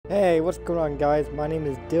Hey, what's going on guys? My name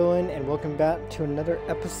is Dylan and welcome back to another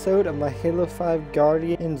episode of my Halo 5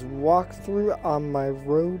 Guardians walkthrough on my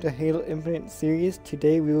Road to Halo Infinite series.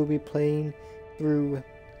 Today we will be playing through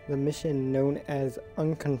the mission known as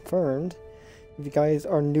Unconfirmed. If you guys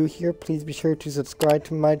are new here, please be sure to subscribe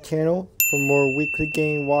to my channel for more weekly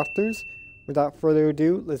game walkthroughs. Without further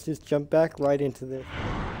ado, let's just jump back right into this.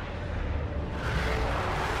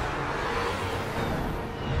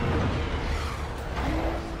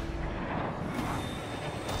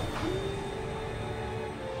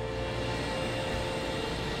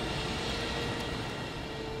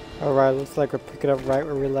 Alright, looks like we're picking up right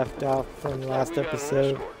where we left off from last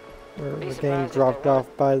episode. Where we're getting dropped off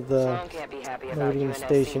by the loading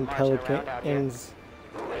station Pelicans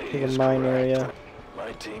to the mine area.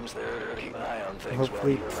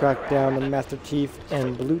 Hopefully track down the Master Chief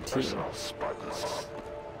and Blue Team.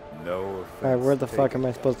 Alright, where the fuck am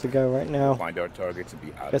I supposed to go right now?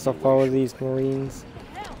 Guess I'll follow these Marines.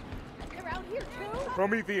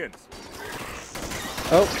 Prometheans.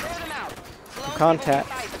 Oh! Contact.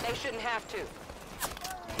 They shouldn't have to.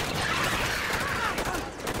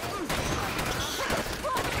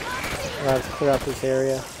 Alright, let's clear out this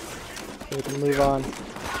area so we can move on.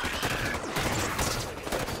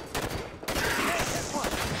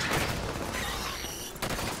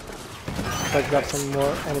 Looks like we got some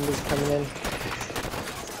more enemies coming in.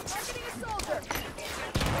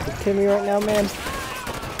 You kidding me right now, man?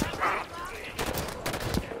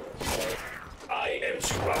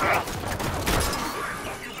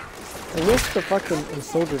 I wish the fucking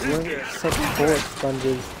soldiers weren't such bullet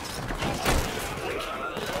sponges.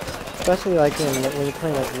 Especially like when you're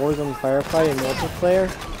playing like Warzone Firefight and multiplayer,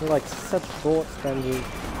 they're like such bullet sponges.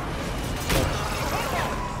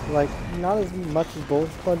 Like not as much as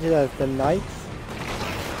bullet sponges as the Knights,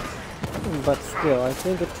 but still, I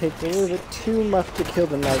think it takes a little bit too much to kill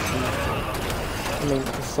the Knights. I mean,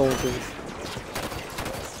 the soldiers.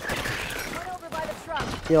 I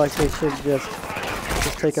feel like they should just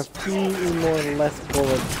take a few more or less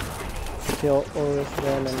bullets to kill Oris,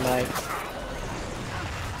 Ren, and Knight.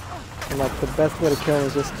 And like the best way to kill them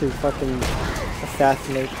is just to fucking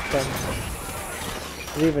assassinate them.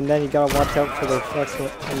 But even then you gotta watch out for their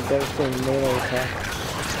fucking and devastating melee attack.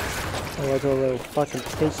 Otherwise they'll fucking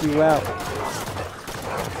take you out.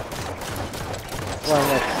 That's why I'm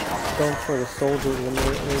like going for the soldiers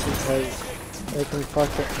immediately, because they can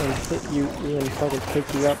fucking hit you and fucking take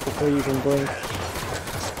you out before you can blink.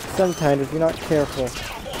 Sometimes, if you're not careful,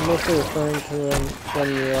 I'm mostly referring to them when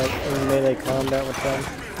you're like in melee combat with them.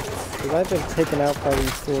 Because I've been taken out by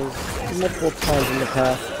these fools multiple times in the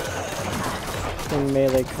past in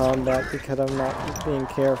melee combat because I'm not being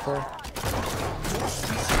careful.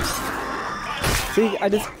 See, I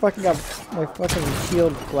just fucking got my fucking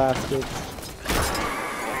shield blasted.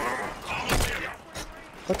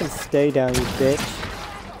 Fucking stay down, you bitch.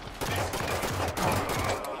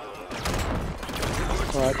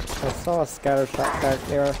 I saw a scatter shot back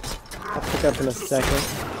there. I'll pick up in a second.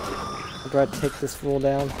 I'll try to take this fool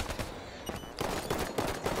down.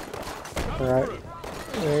 Alright.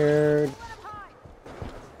 Weird.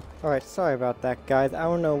 Alright, sorry about that, guys. I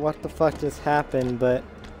don't know what the fuck just happened, but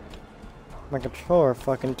my controller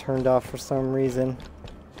fucking turned off for some reason.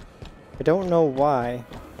 I don't know why.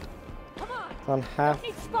 It's on half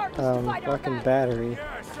fucking battery.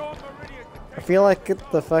 I feel like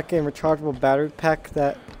the fucking rechargeable battery pack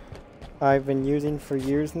that I've been using for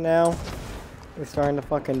years now is starting to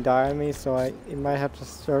fucking die on me, so I might have to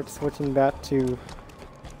start switching back to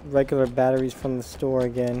regular batteries from the store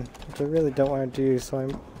again, which I really don't want to do, so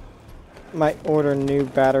I might order new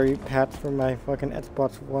battery packs for my fucking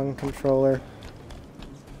Xbox One controller.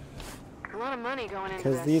 A lot of money going into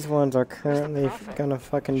Because this. these ones are currently gonna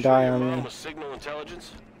fucking die on me. Signal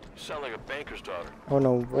intelligence? Sound like a banker's daughter. I don't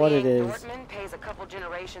know what it is. Pays a couple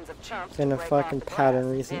generations of chumps Been a to break fucking off pattern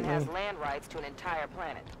glass, recently. then has land rights to an entire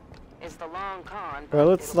planet. Is the long con. Well,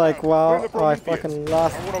 it looks like while I Prometheus. fucking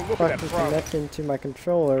lost look at fucking that connection to my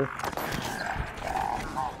controller,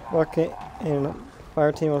 fucking and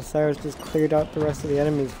Fireteam Osiris just cleared out the rest of the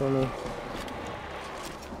enemies for me.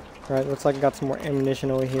 Alright, looks like I got some more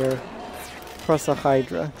ammunition over here. Plus a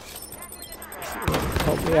Hydra.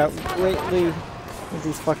 Help me out greatly with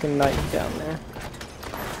these fucking knights down there.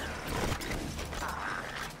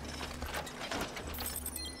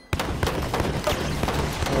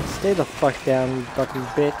 Alright, stay the fuck down, you fucking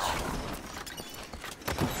bitch.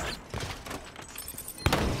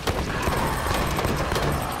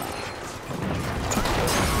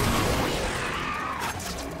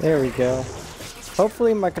 There we go.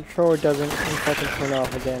 Hopefully my controller doesn't fucking turn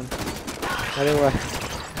off again. Otherwise,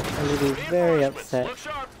 I'm gonna be very upset.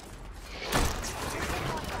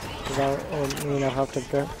 because I'll have to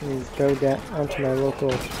go down onto my local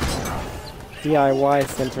DIY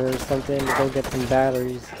center or something to go get some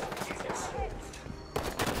batteries.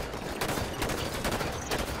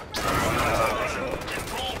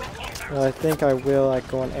 Well, I think I will like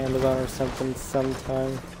go on Amazon or something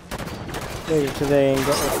sometime later today and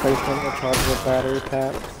get replacement rechargeable battery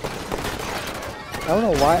packs. I don't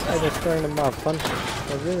know why I just starting to mob punches.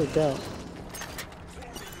 I really don't.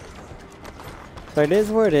 But it is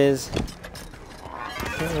what it is.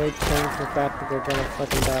 Can't really change the fact that they're gonna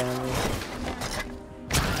fucking die on me.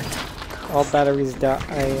 All batteries die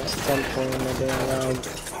at some point in the damn round.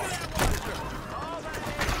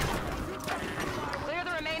 Clear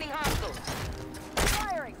the remaining hostiles.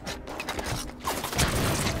 Firing.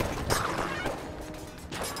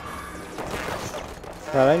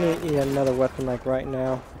 God, I need to eat another weapon like right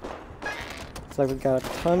now. It's like we got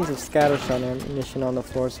tons of scatter shot ammunition on the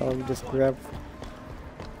floor, so I'll just grab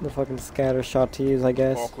the fucking scatter shot to use, I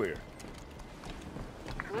guess. All clear.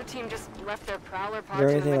 Blue team just left their prowler Is pod there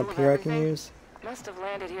in the anything middle up of here I can everything. use? Must have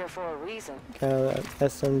landed here for a reason. Kind of an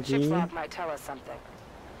Ship's SMG. log might tell us something.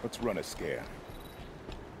 Let's run a scan.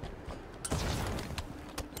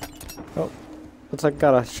 Oh, looks like I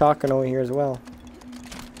got a shotgun over here as well.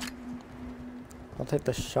 I'll take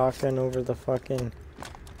the shotgun over the fucking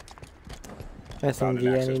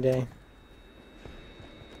SMG any day.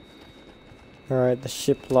 Alright, the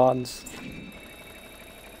ship logs.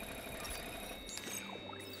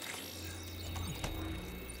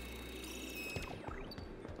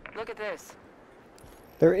 Look at this.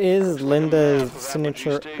 There is Linda's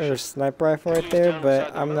signature sniper rifle right there,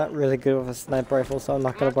 but I'm not really good with a sniper rifle, so I'm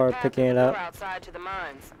not gonna bother picking it up. Outside to the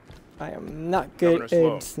mines. I am not good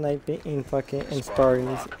at sniping in fucking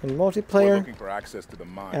Spartans in multiplayer. Looking for access to the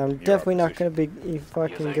mine. And I'm definitely not gonna be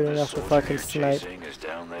fucking good enough to fucking snipe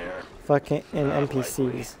fucking in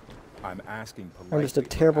NPCs. I'm asking I'm just a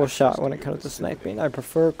terrible shot when it comes to sniping. I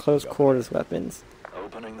prefer close quarters weapons,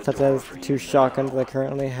 such as the 2 shotguns that I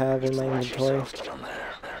currently have in my inventory.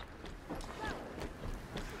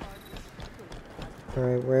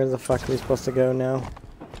 Alright, where the fuck are we supposed to go now?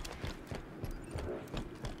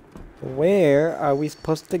 Where are we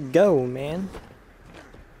supposed to go, man?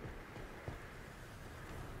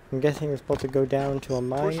 I'm guessing we're supposed to go down to a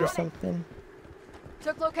mine or something.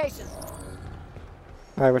 Took location.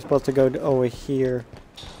 Alright, we're supposed to go over here.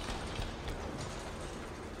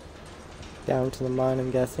 Down to the mine, I'm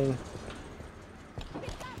guessing.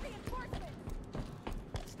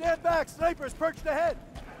 Stand back! Snipers perched ahead!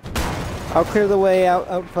 I'll clear the way out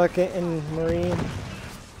fucking in Marine.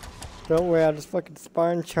 Don't worry, I'll just fucking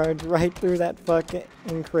Spartan charge right through that fucking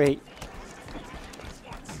crate.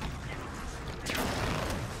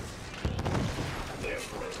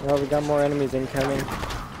 Oh, we got more enemies incoming.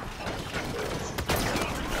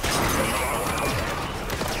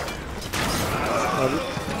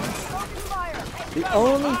 The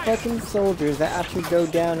only fucking soldiers that actually go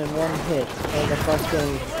down in one hit are the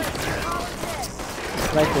fucking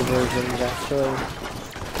sniper versions, actually.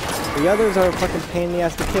 The others are a fucking pain in the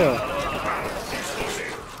ass to kill.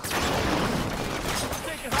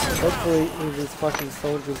 Hopefully these fucking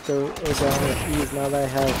soldiers go down with ease now that I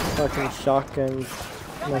have fucking shotguns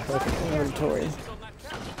in my fucking inventory.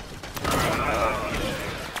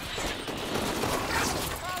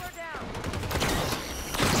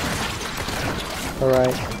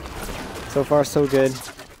 Alright. So far so good.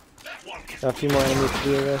 Got a few more enemies to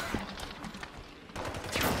deal with.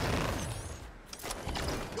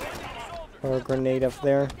 Or a grenade up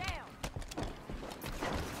there.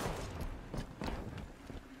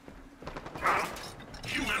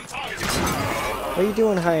 What are you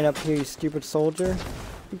doing hiding up here, you stupid soldier?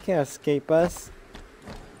 You can't escape us.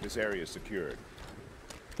 This area is secured.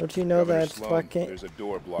 Don't you know Governor that it's Sloan, fucking there's a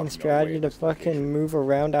door blocking in our strategy way to this fucking location. move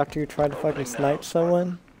around after you try to fucking snipe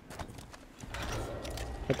someone?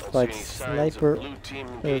 It's like sniper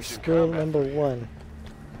or skill number 1.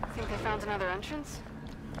 Think they found another entrance?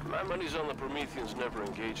 My money's on the Prometheans never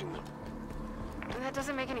engaging them. That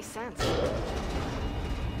doesn't make any sense.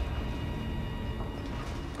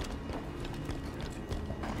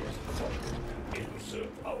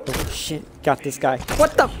 Oh shit, got this guy.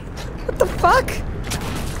 What the fuck?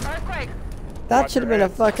 Earthquake! That should have been a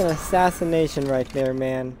fucking assassination right there,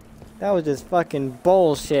 man. That was just fucking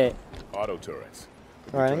bullshit. Auto turrets.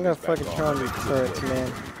 Alright, I'm gonna fucking turn on these turrets,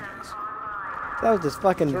 man. That was just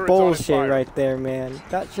fucking Turrets on bullshit fire. right there, man.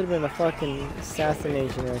 That should have been a fucking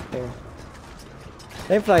assassination right there.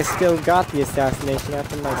 Thankfully, I still got the assassination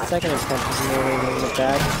after my second attempt of meleeing in the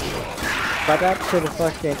back. But that should have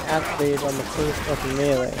fucking activated on the first fucking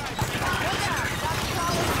melee.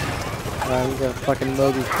 I'm gonna fucking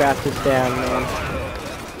mow these bastards down,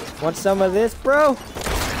 man. Want some of this, bro?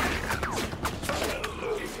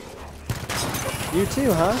 You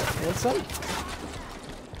too, huh? Want some?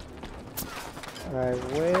 Alright,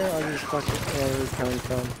 where are these fucking enemies coming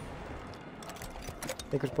from? I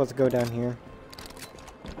think we're supposed to go down here.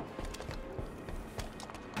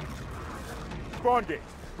 Spawn gate,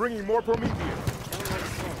 bringing more Prometheans.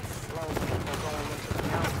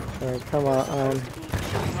 Alright, come on.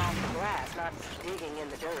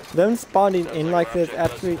 Them spawning in like this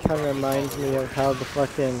actually kind of reminds me of how the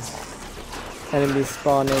fucking enemies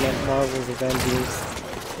spawn in at Marvel's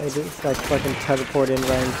Avengers. They just like fucking teleport in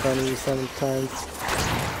right in front of you sometimes.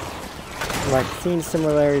 Like, seeing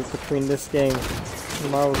similarities between this game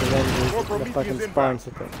and Marvel's Avengers and the fucking spawn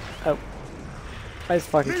system. Oh. I just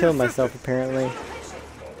fucking killed myself apparently.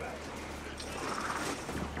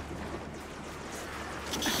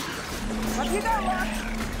 What you got, Locke?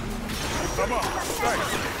 Come on,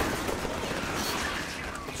 thanks.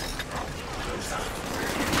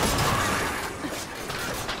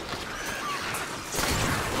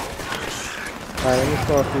 Alright, let me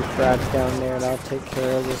throw a few frags down there and I'll take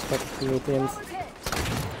care of those fucking Prometheans.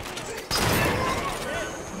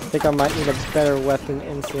 I think I might need a better weapon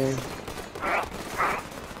in soon.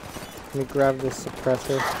 Let me grab this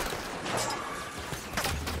suppressor.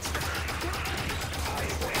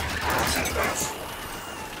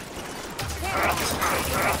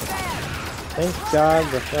 Thank God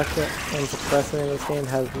the reflector and suppressor in this game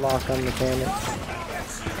has lock on mechanics.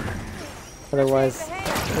 Otherwise,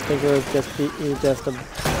 I think it would just be just a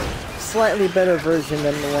slightly better version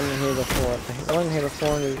than the one in Halo 4. The one in Halo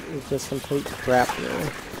 4 is just complete crap, really.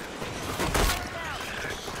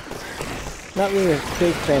 Not really a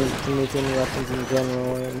big fan of Promethean weapons in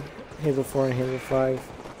general in Halo 4 and Halo 5.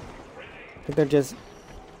 I think they're just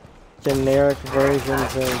generic versions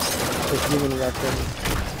of the human weapons.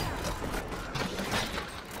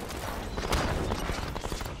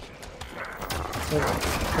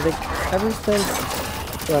 I think ever since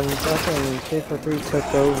fucking Halo 3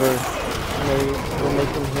 took over and they were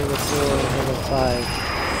making Halo 4 and Halo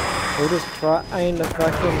 5, they were just trying to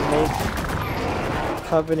fucking make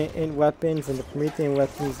Covenant in weapons and the Promethean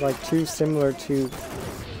weapons like too similar to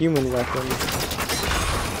human weapons.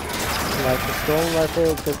 Like the Storm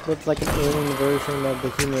Rifle just looks like an alien version of the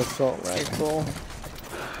human assault rifle.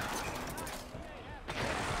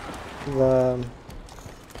 The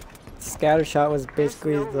Scatter Shot was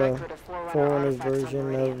basically the Forerunner's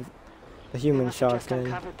version of the human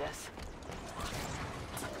shotgun.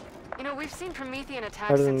 You know, we've seen Promethean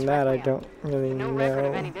attacks. Other than that, I don't really know. No record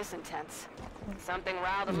of any this intense. Something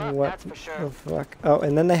riled them up, What that's for sure. the fuck? Oh,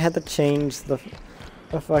 and then they had to change the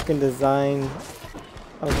fucking design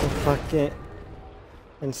of the fucking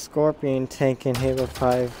Scorpion tank in Halo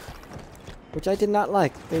 5, which I did not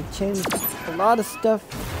like. They changed a lot of stuff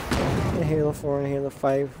in Halo 4 and Halo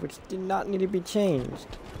 5, which did not need to be changed.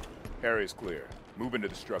 Area is clear. Move into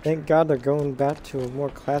the structure. Thank God they're going back to a more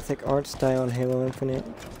classic art style in Halo Infinite.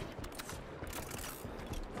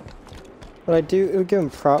 What I do give them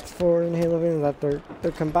props for in Halo Infinite is that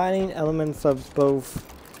they're combining elements of both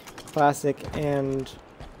classic and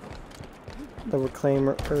the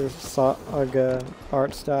Reclaimer or Saga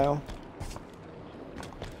art style,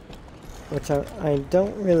 which I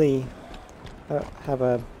don't really have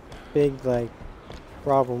a big like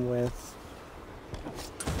problem with.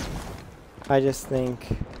 I just think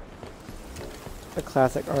the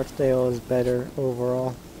classic art style is better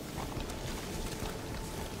overall.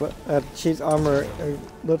 But Chief's armor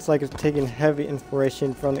looks like it's taking heavy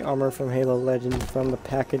inspiration from the armor from Halo Legends from the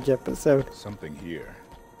package episode. Something here.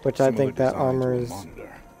 Which I think that armor is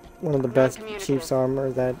one of the best Chief's armor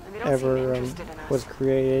that ever was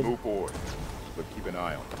created. Move forward, but keep an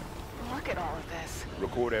eye on them. Look at all of this.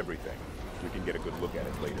 Record everything. We can get a good look at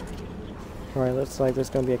it later. Alright, looks like there's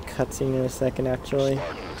gonna be a cutscene in a second, actually.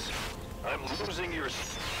 Spartans, I'm losing your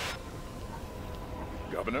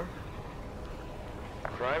Governor?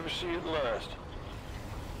 privacy at last.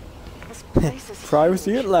 This place is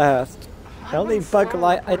Privacy huge. at last. I don't Why think would Buck Sloan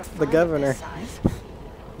likes put a the flag governor. this size?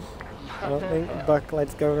 I don't think Buck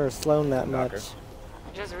likes Governor Sloan that much. Knocker.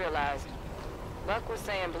 Just realized. Buck was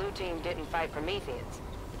saying Blue Team didn't fight Prometheans.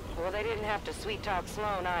 Well, they didn't have to sweet-talk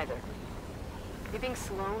Sloan either. You think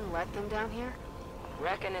Sloan let them down here?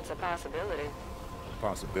 Reckon it's a possibility.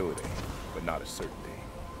 Possibility, but not a certainty.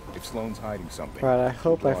 If Sloan's hiding something, Right, I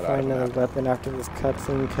hope I draw it out find of an another apple. weapon after this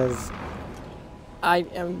cutscene, because I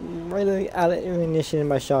am really out of ammunition in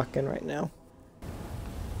my shotgun right now.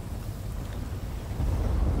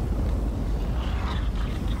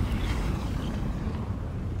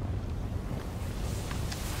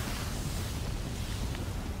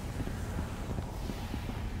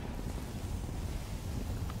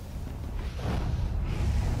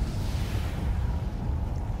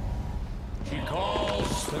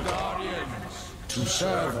 Guardians to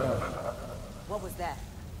serve her. What was that?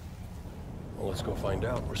 Well, let's go find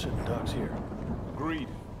out. We're sitting ducks here. Agreed.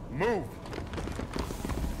 Move!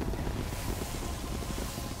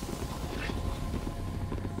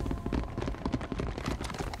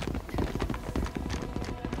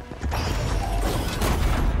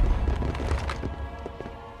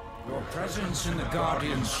 Your presence in the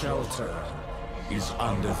Guardian's shelter is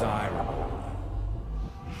undesirable.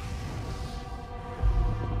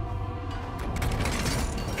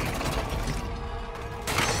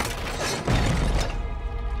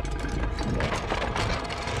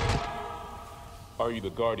 Are you the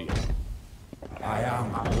Guardian? I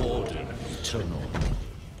am Warden Eternal.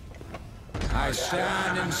 I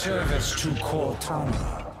stand in service to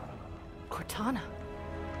Cortana. Cortana?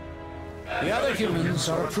 The other humans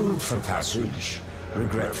are approved for passage.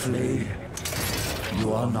 Regretfully,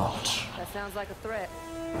 you are not. That sounds like a threat.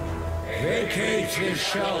 Vacate his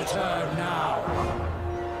shelter now.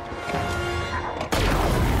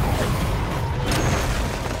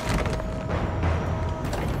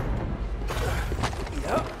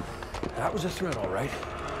 That was a threat, all right.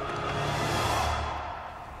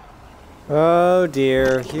 Oh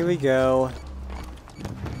dear, here we go.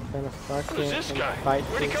 Gonna fucking this guy? fight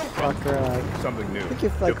Where'd he this come from? fucker like. Something new. I think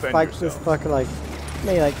if like Defend fight this yourself. fucker like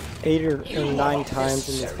maybe like 8 or 9 times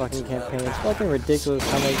in this fucking campaign. It's fucking ridiculous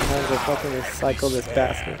how many times I fucking recycle this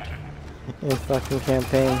bastard in this fucking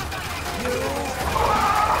campaign.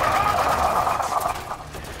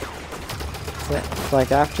 It's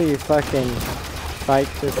like after you fucking fight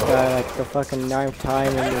this guy like the fucking 9th time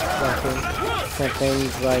in this fucking campaign,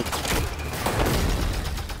 he's like,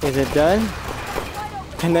 is it done?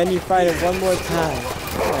 And then you fight it one more time.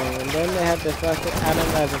 And then they have to fucking add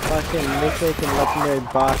him as a fucking mythic and legendary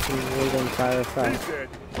boss in the entire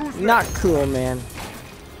fight. Not cool, man.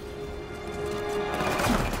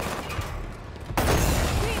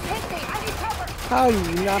 How are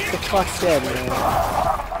you not the fuck dead, man?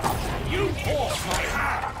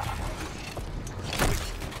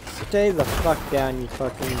 Stay the fuck down, you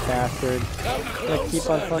fucking bastard. I'm gonna keep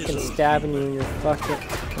on fucking stabbing you in your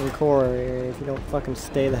fucking core area if you don't fucking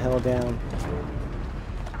stay the hell down.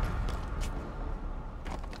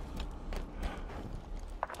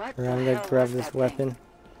 What Or I'm the gonna hell grab was this that weapon. thing?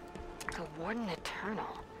 The Warden Eternal.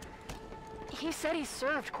 He said he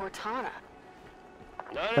served Cortana.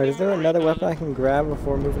 Alright, is there another weapon I can grab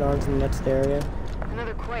before moving on to the next area?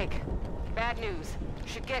 Another quake. Bad news.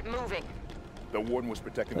 Should get moving. The Warden was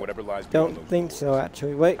protecting whatever lies beyond Don't those think walls. so,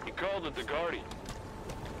 actually. Wait, He called it the Guardian.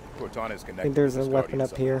 Cortana is connected I think there's with a this weapon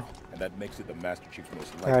Guardian up here. somehow, and that makes it the Master Chief's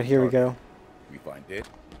most likely Alright, here we target. go. We find it,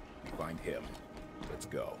 we find him. Let's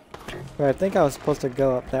go. Alright, I think I was supposed to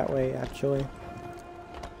go up that way, actually.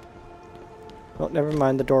 Oh, never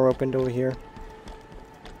mind, the door opened over here.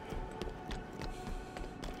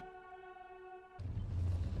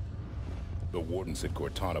 The Warden said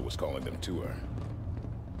Cortana was calling them to her.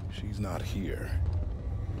 She's not here.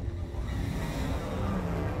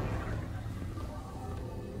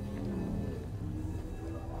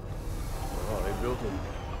 Oh, they built him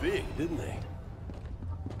big, didn't they?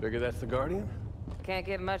 Figure that's the Guardian? Can't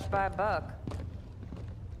get much by a buck.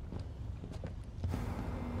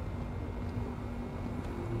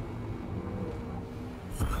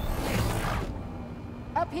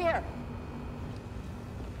 Up here!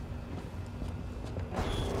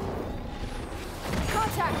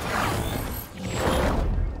 Contact!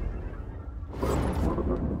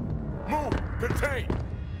 Move! Contain!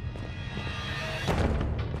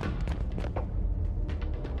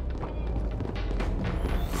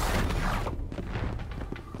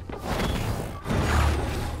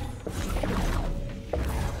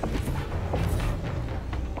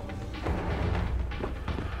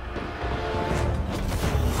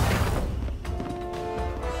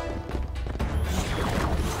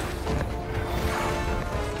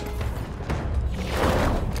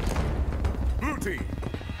 Blue team!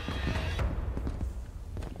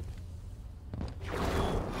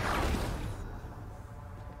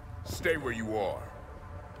 Stay where you are.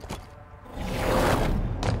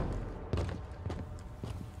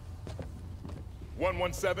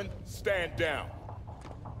 "117, stand down.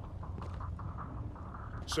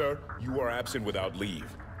 Sir, you are absent without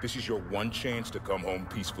leave. This is your one chance to come home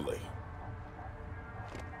peacefully.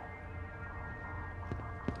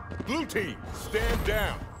 Blue team, stand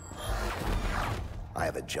down. I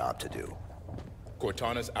have a job to do.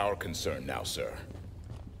 Cortana's our concern now, sir.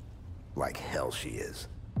 Like hell she is.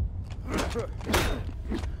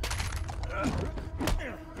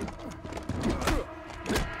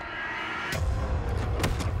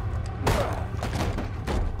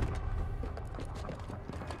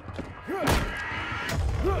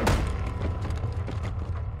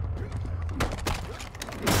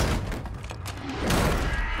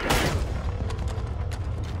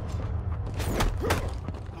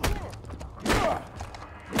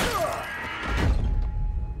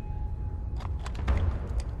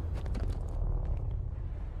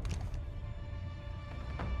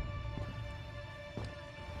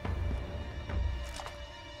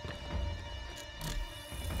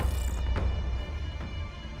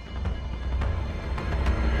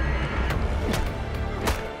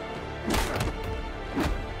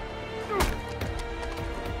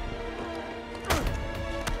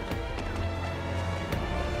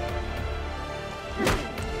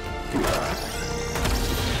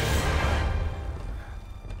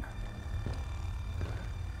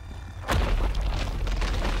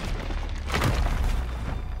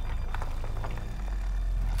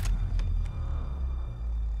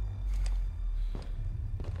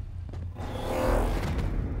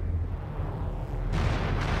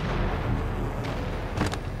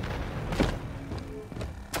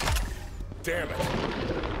 Damn it!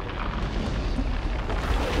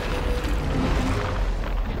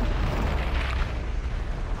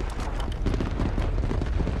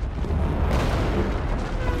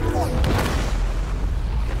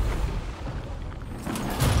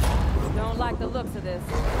 Don't like the looks of this.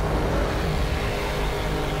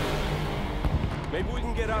 Maybe we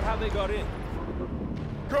can get out how they got in.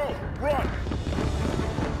 Go! Run!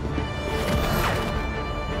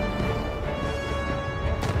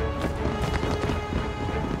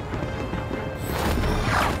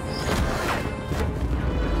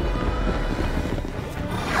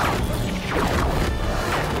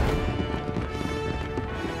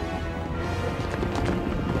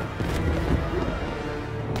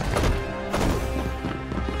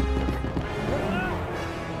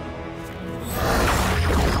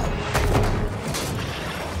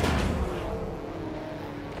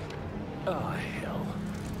 Oh, hell.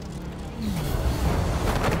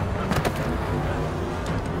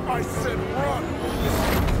 I said run!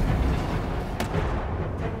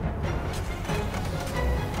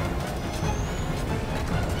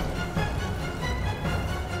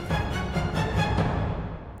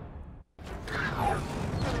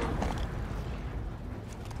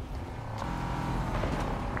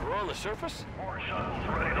 We're on the surface? More shuttles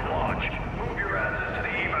ready to launch. Move your asses to the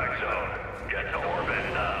evac zone. Get to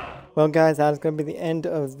orbit now. Well guys, that is going to be the end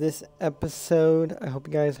of this episode. I hope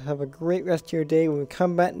you guys have a great rest of your day. When we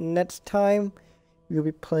come back next time, we'll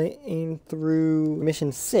be playing through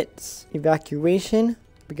Mission 6, Evacuation.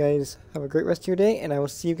 Hope you guys have a great rest of your day, and I will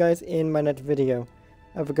see you guys in my next video.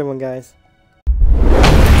 Have a good one, guys.